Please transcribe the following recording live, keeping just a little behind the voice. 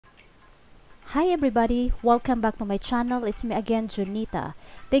Hi everybody, welcome back to my channel. It's me again, Jonita.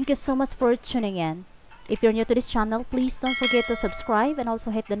 Thank you so much for tuning in. If you're new to this channel, please don't forget to subscribe and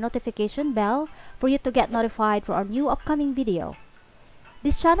also hit the notification bell for you to get notified for our new upcoming video.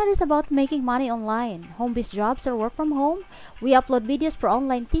 This channel is about making money online, home-based jobs or work from home. We upload videos for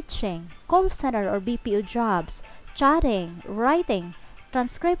online teaching, call center or BPO jobs, chatting, writing,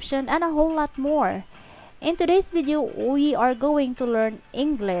 transcription, and a whole lot more. In today's video, we are going to learn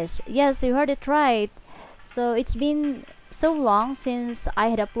English. Yes, you heard it right. So it's been so long since I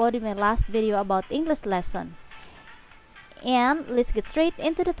had uploaded my last video about English lesson. And let's get straight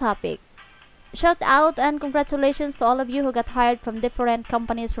into the topic. Shout out and congratulations to all of you who got hired from different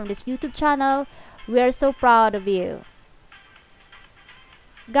companies from this YouTube channel. We are so proud of you.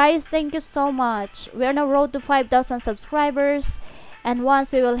 Guys, thank you so much. We are on a road to 5,000 subscribers. And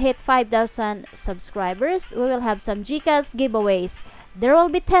once we will hit 5,000 subscribers, we will have some GCash giveaways. There will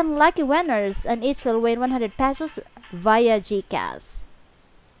be 10 lucky winners and each will win 100 pesos via GCash.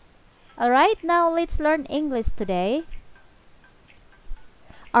 Alright, now let's learn English today.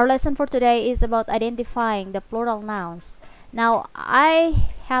 Our lesson for today is about identifying the plural nouns. Now, I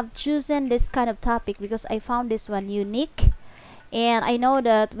have chosen this kind of topic because I found this one unique. And I know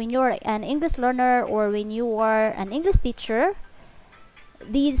that when you're an English learner or when you are an English teacher,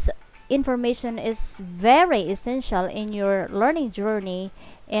 this information is very essential in your learning journey.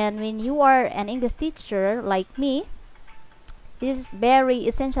 And when you are an English teacher like me, this is very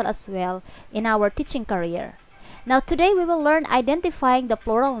essential as well in our teaching career. Now today we will learn identifying the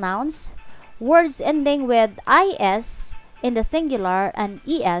plural nouns, words ending with is in the singular and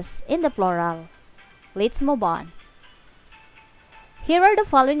es in the plural. Let's move on. Here are the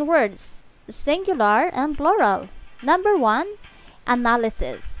following words, singular and plural. Number 1,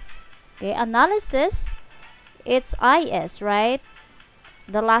 analysis. Okay, analysis, it's is, right?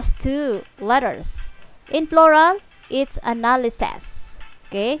 The last two letters. In plural, it's analysis.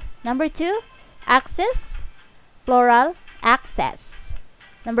 Okay, number 2, access, plural, access.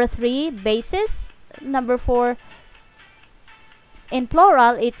 Number 3, basis. Number 4, in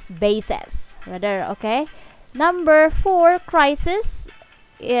plural, it's bases, rather. Okay, number 4, crisis,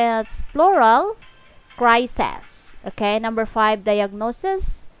 it's plural, crisis. Okay, number 5,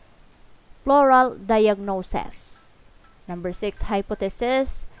 diagnosis, plural, diagnosis. Number 6,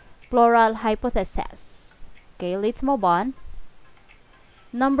 hypothesis, plural, hypothesis. Okay, let's move on.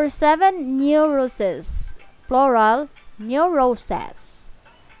 Number 7, neurosis, plural, neurosis.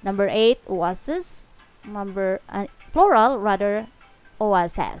 Number 8, oasis, plural, rather,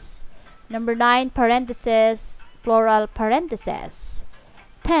 oasis. Number 9, parenthesis, plural, parenthesis.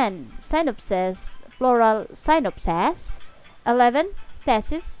 10, synopsis, plural, synopsis. 11,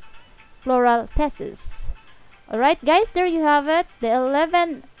 thesis, plural, thesis. Alright guys, there you have it, the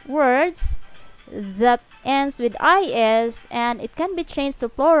 11 words that ends with is, and it can be changed to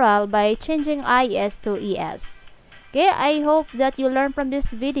plural by changing is to es. Okay, I hope that you learn from this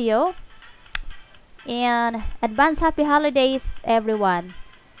video, and advance happy holidays everyone.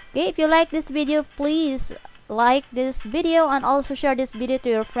 Okay, if you like this video, please like this video and also share this video to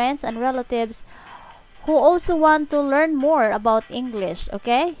your friends and relatives who also want to learn more about English,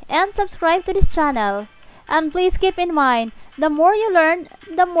 okay? And subscribe to this channel. And please keep in mind, the more you learn,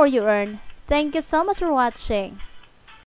 the more you earn. Thank you so much for watching.